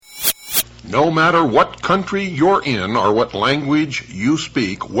No matter what country you're in or what language you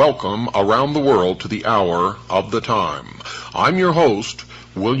speak, welcome around the world to the Hour of the Time. I'm your host,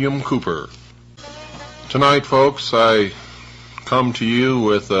 William Cooper. Tonight, folks, I come to you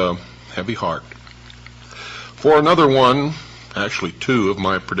with a heavy heart. For another one, actually two of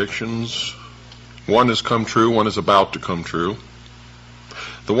my predictions, one has come true, one is about to come true.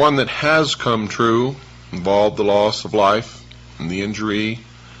 The one that has come true involved the loss of life and the injury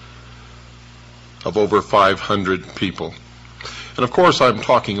of over 500 people. And of course I'm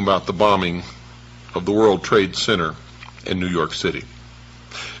talking about the bombing of the World Trade Center in New York City.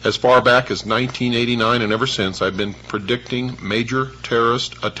 As far back as 1989 and ever since, I've been predicting major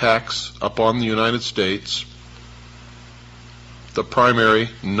terrorist attacks upon the United States. The primary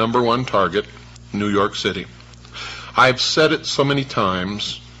number one target, New York City. I've said it so many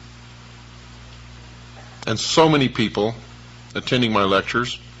times, and so many people attending my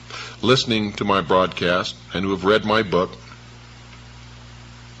lectures, listening to my broadcast, and who have read my book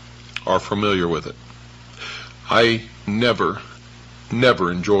are familiar with it. I never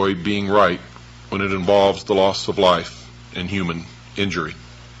enjoy being right when it involves the loss of life and human injury.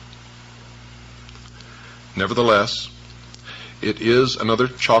 Nevertheless, it is another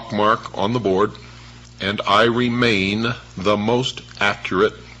chalk mark on the board, and I remain the most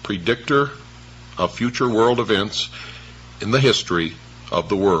accurate predictor of future world events in the history of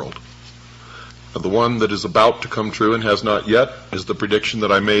the world. The one that is about to come true and has not yet is the prediction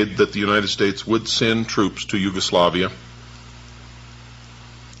that I made that the United States would send troops to Yugoslavia.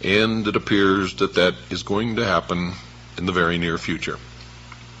 And it appears that that is going to happen in the very near future.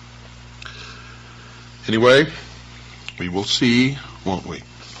 Anyway, we will see, won't we?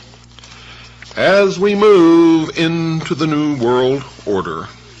 As we move into the New World Order,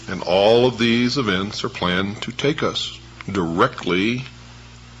 and all of these events are planned to take us directly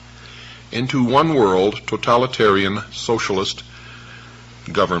into one world totalitarian socialist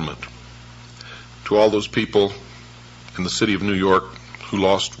government. To all those people in the city of New York who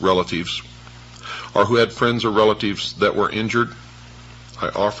lost relatives or who had friends or relatives that were injured, I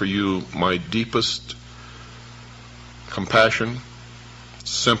offer you my deepest compassion,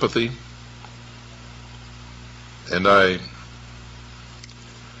 sympathy, and I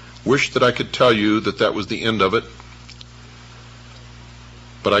wish that I could tell you that that was the end of it.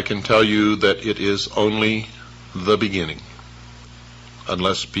 But I can tell you that it is only the beginning.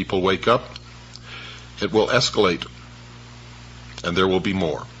 Unless people wake up, it will escalate, and there will be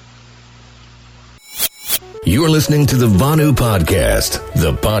more. You're listening to the Vanu Podcast,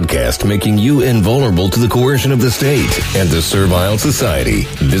 the podcast making you invulnerable to the coercion of the state and the servile society.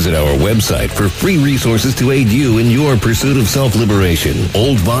 Visit our website for free resources to aid you in your pursuit of self-liberation.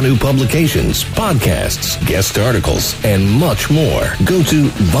 Old Vanu publications, podcasts, guest articles, and much more. Go to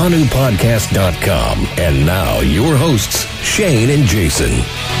vanupodcast.com. And now, your hosts, Shane and Jason.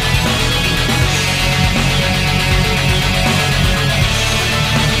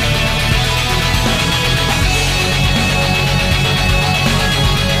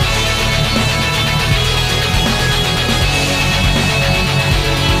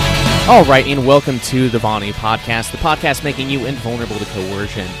 All right, and welcome to the Vanu Podcast, the podcast making you invulnerable to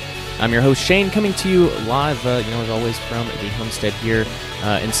coercion. I'm your host, Shane, coming to you live, as always, from the homestead here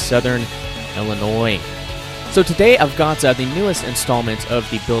in southern Illinois. So today I've got the newest installment of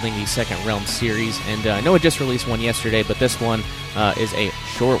the Building the Second Realm series, and I know I just released one yesterday, but this one is a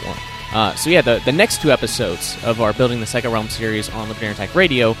short one. The next two episodes of our Building the Second Realm series on Libertarian Attack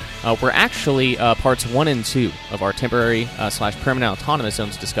Radio were actually parts 1 and 2 of our temporary / permanent autonomous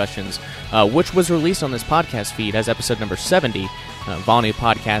zones discussions, which was released on this podcast feed as episode number 70,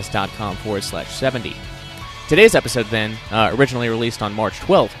 vanupodcast.com/70. Today's episode, then, originally released on March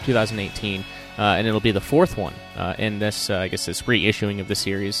 12th, 2018, and it'll be the fourth one in this, this reissuing of the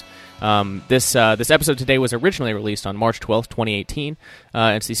series. This episode today was originally released on March 12th, 2018.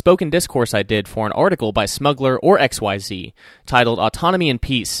 It's the spoken discourse I did for an article by Smuggler or XYZ titled Autonomy and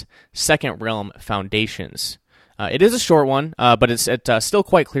Peace, Second Realm Foundations. It is a short one, but it still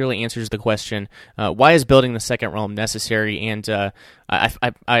quite clearly answers the question, why is building the second realm necessary? And if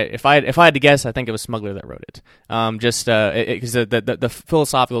I had to guess, I think it was Smuggler that wrote it. Because the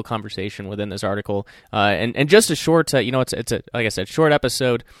philosophical conversation within this article, and just a short, it's a, like I said, short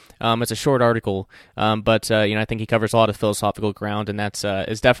episode. It's a short article, but I think he covers a lot of philosophical ground, and that's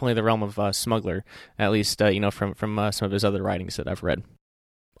is definitely the realm of Smuggler, at least from some of his other writings that I've read.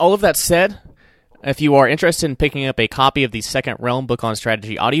 All of that said, if you are interested in picking up a copy of the Second Realm Book on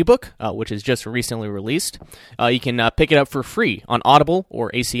Strategy audiobook, which is just recently released, you can pick it up for free on Audible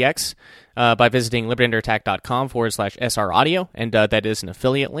or ACX. by visiting libertyunderattack.com/sraudio, and that is an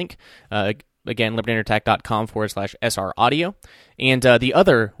affiliate link. Again, libertyunderattack.com/sraudio. And the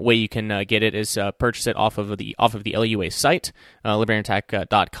other way you can get it is purchase it off of the LUA site,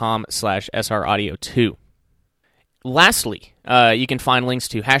 libertyunderattack.com/sraudio2. Lastly, you can find links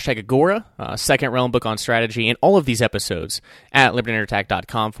to #Agora, Second Realm book on strategy, and all of these episodes at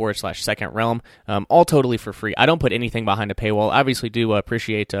libertyunderattack.com/Second Realm, all totally for free. I don't put anything behind a paywall. I obviously do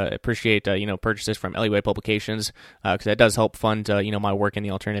appreciate purchases from LUA publications, because that does help fund my work in the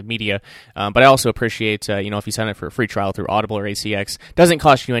alternative media. But I also appreciate if you sign up for a free trial through Audible or ACX, doesn't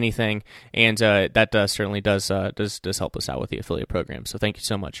cost you anything, and that certainly does help us out with the affiliate program. So thank you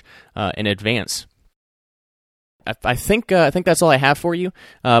so much in advance. I think that's all I have for you.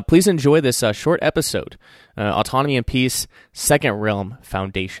 Please enjoy this short episode, Autonomy and Peace, Second Realm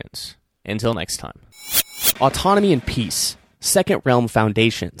Foundations. Until next time. Autonomy and Peace, Second Realm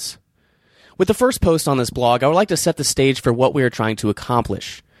Foundations. With the first post on this blog, I would like to set the stage for what we are trying to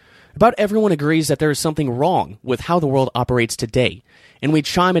accomplish. About everyone agrees that there is something wrong with how the world operates today, and we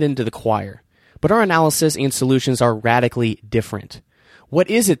chime it into the choir. But our analysis and solutions are radically different. What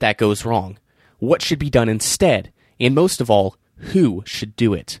is it that goes wrong? What should be done instead? And most of all, who should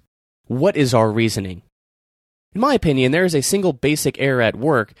do it? What is our reasoning? In my opinion, there is a single basic error at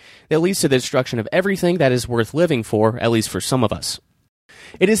work that leads to the destruction of everything that is worth living for, at least for some of us.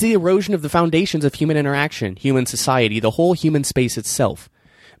 It is the erosion of the foundations of human interaction, human society, the whole human space itself.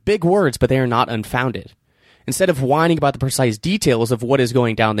 Big words, but they are not unfounded. Instead of whining about the precise details of what is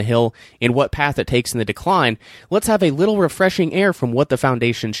going down the hill and what path it takes in the decline, let's have a little refreshing air from what the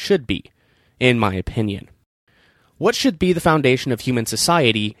foundation should be, in my opinion. What should be the foundation of human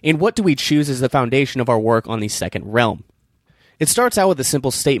society, and what do we choose as the foundation of our work on the second realm? It starts out with a simple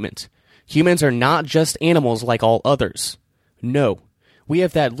statement. Humans are not just animals like all others. No. We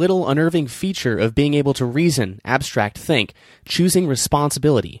have that little unnerving feature of being able to reason, abstract think, choosing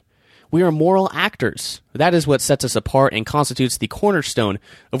responsibility. We are moral actors. That is what sets us apart and constitutes the cornerstone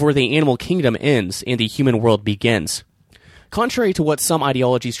of where the animal kingdom ends and the human world begins. Contrary to what some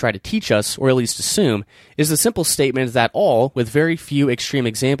ideologies try to teach us, or at least assume, is the simple statement that all, with very few extreme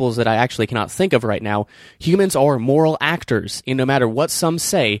examples that I actually cannot think of right now, humans are moral actors, and no matter what some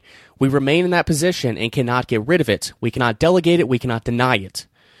say, we remain in that position and cannot get rid of it. We cannot delegate it, we cannot deny it.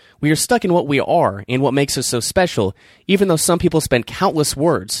 We are stuck in what we are, and what makes us so special, even though some people spend countless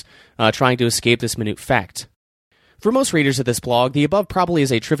words trying to escape this minute fact. For most readers of this blog, the above probably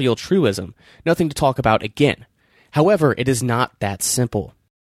is a trivial truism, nothing to talk about again. However, it is not that simple.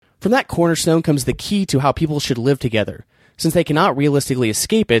 From that cornerstone comes the key to how people should live together, since they cannot realistically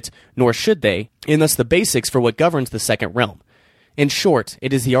escape it, nor should they, and thus the basics for what governs the second realm. In short,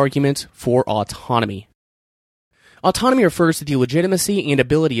 it is the argument for autonomy. Autonomy refers to the legitimacy and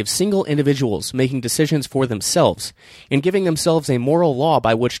ability of single individuals making decisions for themselves, and giving themselves a moral law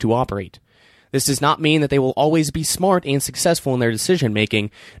by which to operate. This does not mean that they will always be smart and successful in their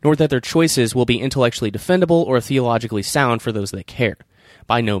decision-making, nor that their choices will be intellectually defendable or theologically sound for those that care.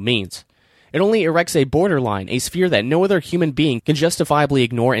 By no means. It only erects a borderline, a sphere that no other human being can justifiably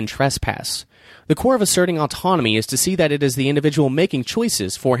ignore and trespass. The core of asserting autonomy is to see that it is the individual making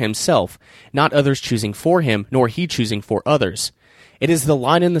choices for himself, not others choosing for him, nor he choosing for others. It is the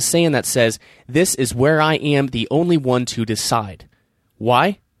line in the sand that says, "This is where I am the only one to decide."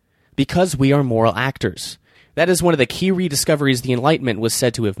 Why? Because we are moral actors. That is one of the key rediscoveries the Enlightenment was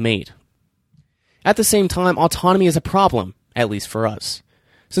said to have made. At the same time, autonomy is a problem, at least for us.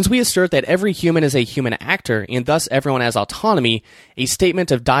 Since we assert that every human is a human actor, and thus everyone has autonomy, a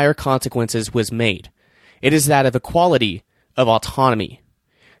statement of dire consequences was made. It is that of equality, of autonomy.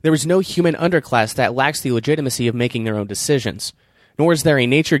 There is no human underclass that lacks the legitimacy of making their own decisions. Nor is there a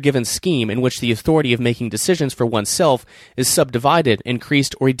nature-given scheme in which the authority of making decisions for oneself is subdivided,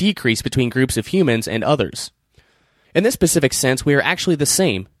 increased, or decreased between groups of humans and others. In this specific sense, we are actually the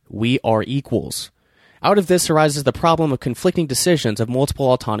same. We are equals. Out of this arises the problem of conflicting decisions of multiple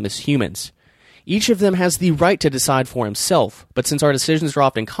autonomous humans. Each of them has the right to decide for himself, but since our decisions are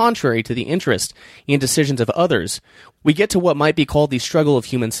often contrary to the interest and decisions of others, we get to what might be called the struggle of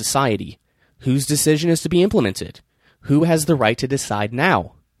human society. Whose decision is to be implemented? Who has the right to decide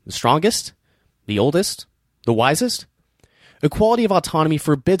now? The strongest? The oldest? The wisest? Equality of autonomy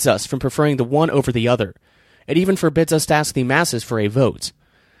forbids us from preferring the one over the other. It even forbids us to ask the masses for a vote.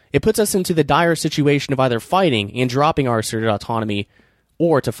 It puts us into the dire situation of either fighting and dropping our asserted autonomy,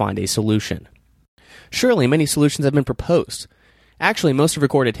 or to find a solution. Surely many solutions have been proposed. Actually, most of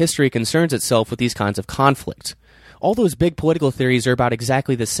recorded history concerns itself with these kinds of conflict. All those big political theories are about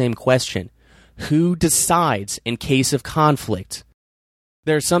exactly the same question. Who decides in case of conflict?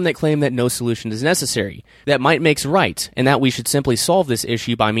 There are some that claim that no solution is necessary, that might makes right, and that we should simply solve this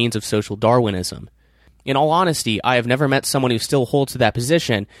issue by means of social Darwinism. In all honesty, I have never met someone who still holds to that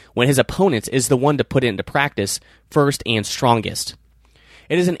position when his opponent is the one to put it into practice first and strongest.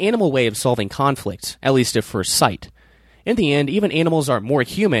 It is an animal way of solving conflict, at least at first sight. In the end, even animals are more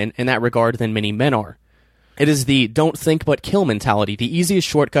human in that regard than many men are. It is the don't think but kill mentality, the easiest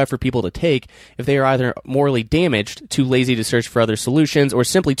shortcut for people to take if they are either morally damaged, too lazy to search for other solutions, or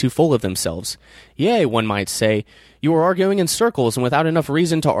simply too full of themselves. Yea, one might say, you are arguing in circles and without enough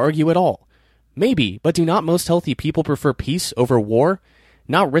reason to argue at all. Maybe, but do not most healthy people prefer peace over war?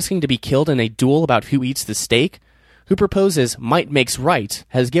 Not risking to be killed in a duel about who eats the steak? Who proposes might makes right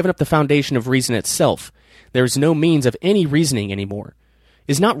has given up the foundation of reason itself. There is no means of any reasoning anymore.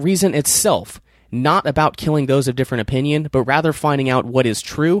 Is not reason itself not about killing those of different opinion, but rather finding out what is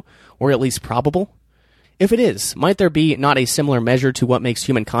true, or at least probable? If it is, might there be not a similar measure to what makes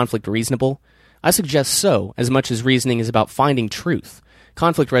human conflict reasonable? I suggest so, as much as reasoning is about finding truth.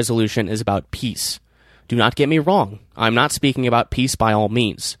 Conflict resolution is about peace. Do not get me wrong, I am not speaking about peace by all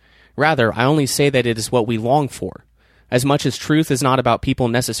means. Rather, I only say that it is what we long for. As much as truth is not about people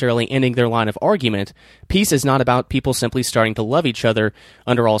necessarily ending their line of argument, peace is not about people simply starting to love each other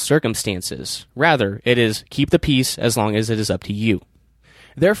under all circumstances. Rather, it is keep the peace as long as it is up to you.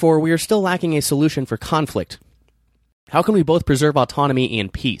 Therefore, we are still lacking a solution for conflict. How can we both preserve autonomy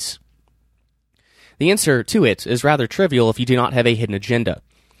and peace? The answer to it is rather trivial if you do not have a hidden agenda.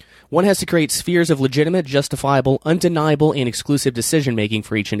 One has to create spheres of legitimate, justifiable, undeniable, and exclusive decision-making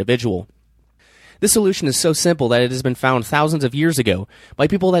for each individual. This solution is so simple that it has been found thousands of years ago by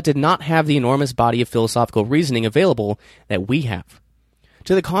people that did not have the enormous body of philosophical reasoning available that we have.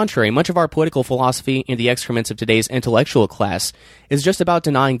 To the contrary, much of our political philosophy and the excrements of today's intellectual class is just about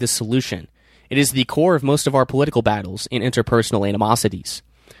denying this solution. It is the core of most of our political battles and interpersonal animosities.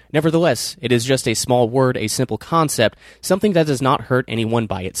 Nevertheless, it is just a small word, a simple concept, something that does not hurt anyone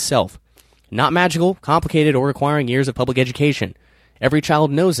by itself. Not magical, complicated, or requiring years of public education. Every child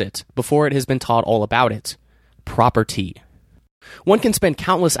knows it before it has been taught all about it. Property. One can spend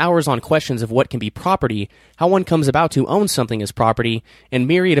countless hours on questions of what can be property, how one comes about to own something as property, and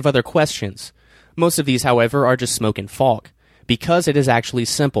myriad of other questions. Most of these, however, are just smoke and fog, because it is actually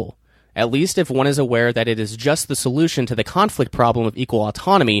simple. At least if one is aware that it is just the solution to the conflict problem of equal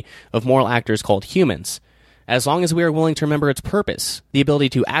autonomy of moral actors called humans. As long as we are willing to remember its purpose, the ability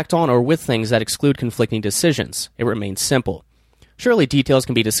to act on or with things that exclude conflicting decisions, it remains simple. Surely details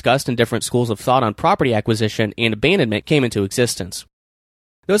can be discussed and different schools of thought on property acquisition and abandonment came into existence.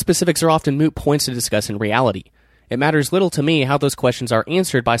 Those specifics are often moot points to discuss in reality. It matters little to me how those questions are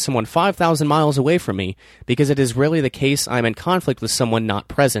answered by someone 5,000 miles away from me, because it is rarely the case I am in conflict with someone not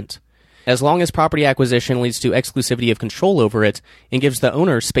present. As long as property acquisition leads to exclusivity of control over it and gives the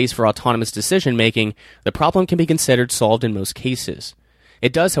owner space for autonomous decision-making, the problem can be considered solved in most cases.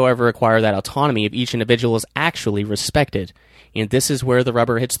 It does, however, require that autonomy of each individual is actually respected, and this is where the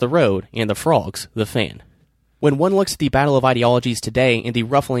rubber hits the road and the frogs the fan. When one looks at the battle of ideologies today and the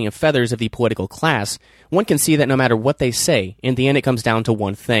ruffling of feathers of the political class, one can see that no matter what they say, in the end it comes down to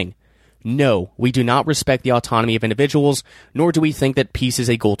one thing. No, we do not respect the autonomy of individuals, nor do we think that peace is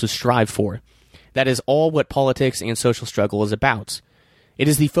a goal to strive for. That is all what politics and social struggle is about. It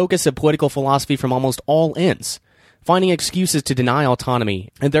is the focus of political philosophy from almost all ends, finding excuses to deny autonomy,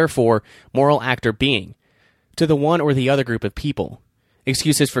 and therefore moral actor being, to the one or the other group of people.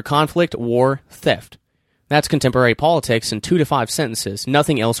 Excuses for conflict, war, theft. That's contemporary politics in 2 to 5 sentences,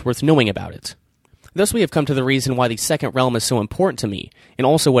 nothing else worth knowing about it. Thus we have come to the reason why the second realm is so important to me, and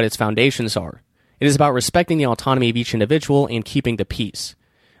also what its foundations are. It is about respecting the autonomy of each individual and keeping the peace.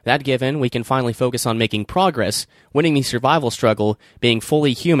 That given, we can finally focus on making progress, winning the survival struggle, being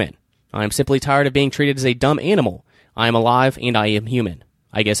fully human. I am simply tired of being treated as a dumb animal. I am alive and I am human.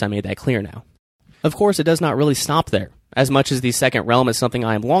 I guess I made that clear now. Of course, it does not really stop there. As much as the second realm is something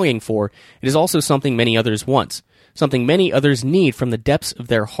I am longing for, it is also something many others want, something many others need from the depths of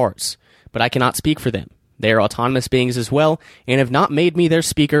their hearts. But I cannot speak for them. They are autonomous beings as well, and have not made me their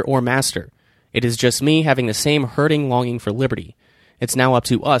speaker or master. It is just me having the same hurting longing for liberty. It's now up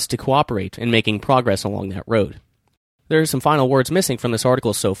to us to cooperate in making progress along that road. There are some final words missing from this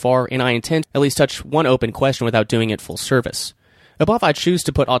article so far, and I intend to at least touch one open question without doing it full service. Above, I choose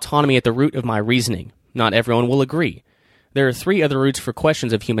to put autonomy at the root of my reasoning. Not everyone will agree. There are 3 other roots for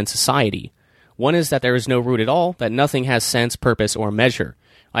questions of human society. One is that there is no root at all, that nothing has sense, purpose, or measure.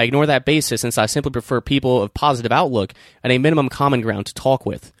 I ignore that basis since I simply prefer people of positive outlook and a minimum common ground to talk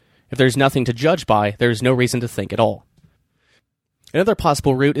with. If there's nothing to judge by, there is no reason to think at all. Another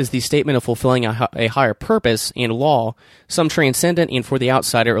possible route is the statement of fulfilling a higher purpose and law, some transcendent and for the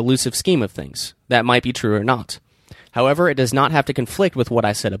outsider elusive scheme of things. That might be true or not. However, it does not have to conflict with what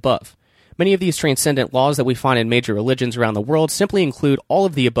I said above. Many of these transcendent laws that we find in major religions around the world simply include all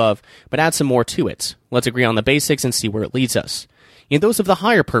of the above, but add some more to it. Let's agree on the basics and see where it leads us. In those of the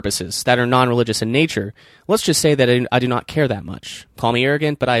higher purposes that are non-religious in nature, let's just say that I do not care that much. Call me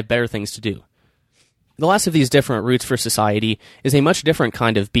arrogant, but I have better things to do. The last of these different routes for society is a much different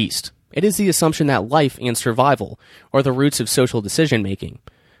kind of beast. It is the assumption that life and survival are the roots of social decision-making.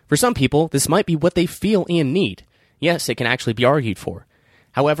 For some people, this might be what they feel and need. Yes, it can actually be argued for.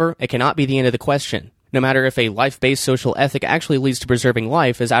 However, it cannot be the end of the question. No matter if a life-based social ethic actually leads to preserving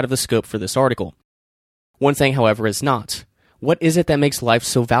life is out of the scope for this article. One thing, however, is not. What is it that makes life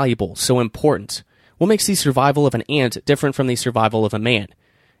so valuable, so important? What makes the survival of an ant different from the survival of a man?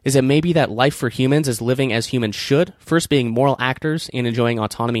 Is it maybe that life for humans is living as humans should, first being moral actors and enjoying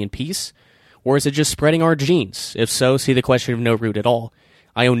autonomy and peace? Or is it just spreading our genes? If so, see the question of no root at all.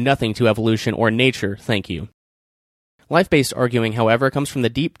 I owe nothing to evolution or nature, thank you. Life-based arguing, however, comes from the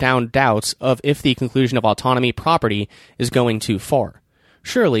deep-down doubts of if the conclusion of autonomy property is going too far.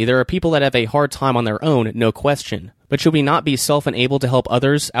 Surely, there are people that have a hard time on their own, no question. But should we not be self-enabled to help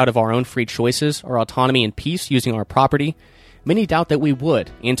others out of our own free choices, our autonomy and peace using our property? Many doubt that we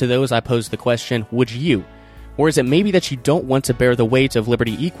would, and to those I pose the question, would you? Or is it maybe that you don't want to bear the weight of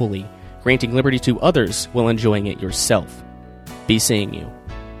liberty equally, granting liberty to others while enjoying it yourself? Be seeing you.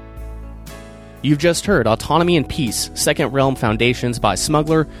 You've just heard Autonomy and Peace, Second Realm Foundations by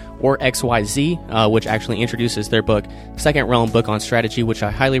Smuggler, or XYZ, which actually introduces their book, Second Realm Book on Strategy, which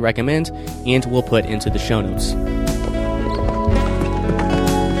I highly recommend, and we'll put into the show notes.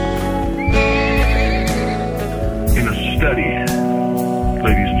 In a study,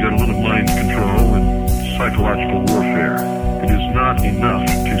 ladies and gentlemen, of mind control and psychological warfare, it is not enough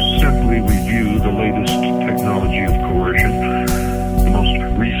to simply review the latest technology of coercion, the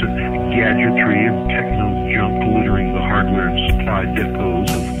most recent gadgetry and techno-junk littering the hardware and supply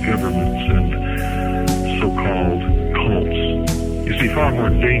depots of governments and so-called cults. You see, far more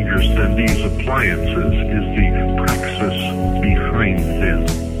dangerous than these appliances is the praxis behind them.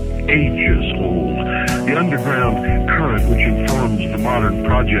 Ages old. The underground current which informs the modern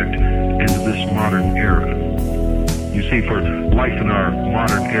project and this modern era. You see, for life in our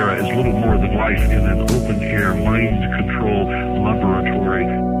modern era is little more than life in an open-air mind control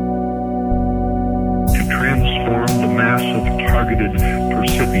laboratory. To transform the mass of targeted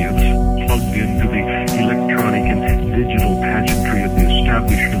percipients plugged into the electronic and digital pageantry of the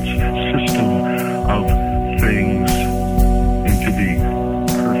establishment's system of things into the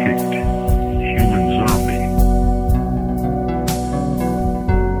perfect human zombie.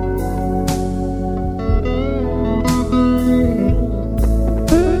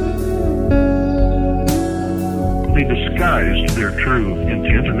 They disguised their true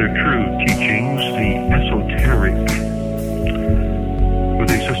intent and their true teachings, the esoteric, with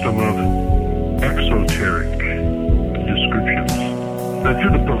a system of exoteric descriptions. Now, to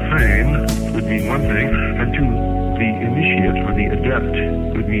the profane would mean one thing, and to the initiate or the adept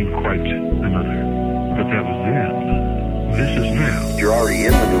would mean quite another. But that was then. This is now. You're already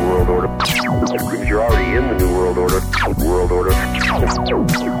in the New World Order. You're already in the New World Order. World Order.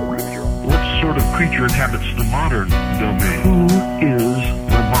 What sort of creature inhabits the modern domain? Who is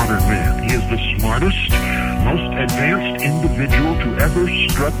the modern man? He is the smartest, most advanced individual to ever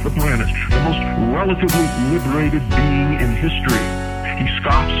strut the planet, the most relatively liberated being in history. He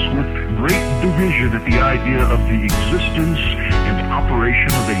scoffs with great derision at the idea of the existence and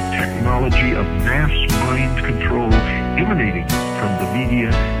operation of a technology of mass mind control emanating from the media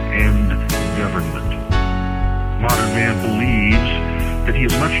and government. Modern man believes that he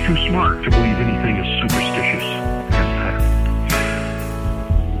is much too smart to believe anything as superstitious as that.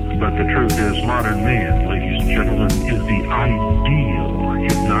 But the truth is, modern man, ladies and gentlemen, is the ideal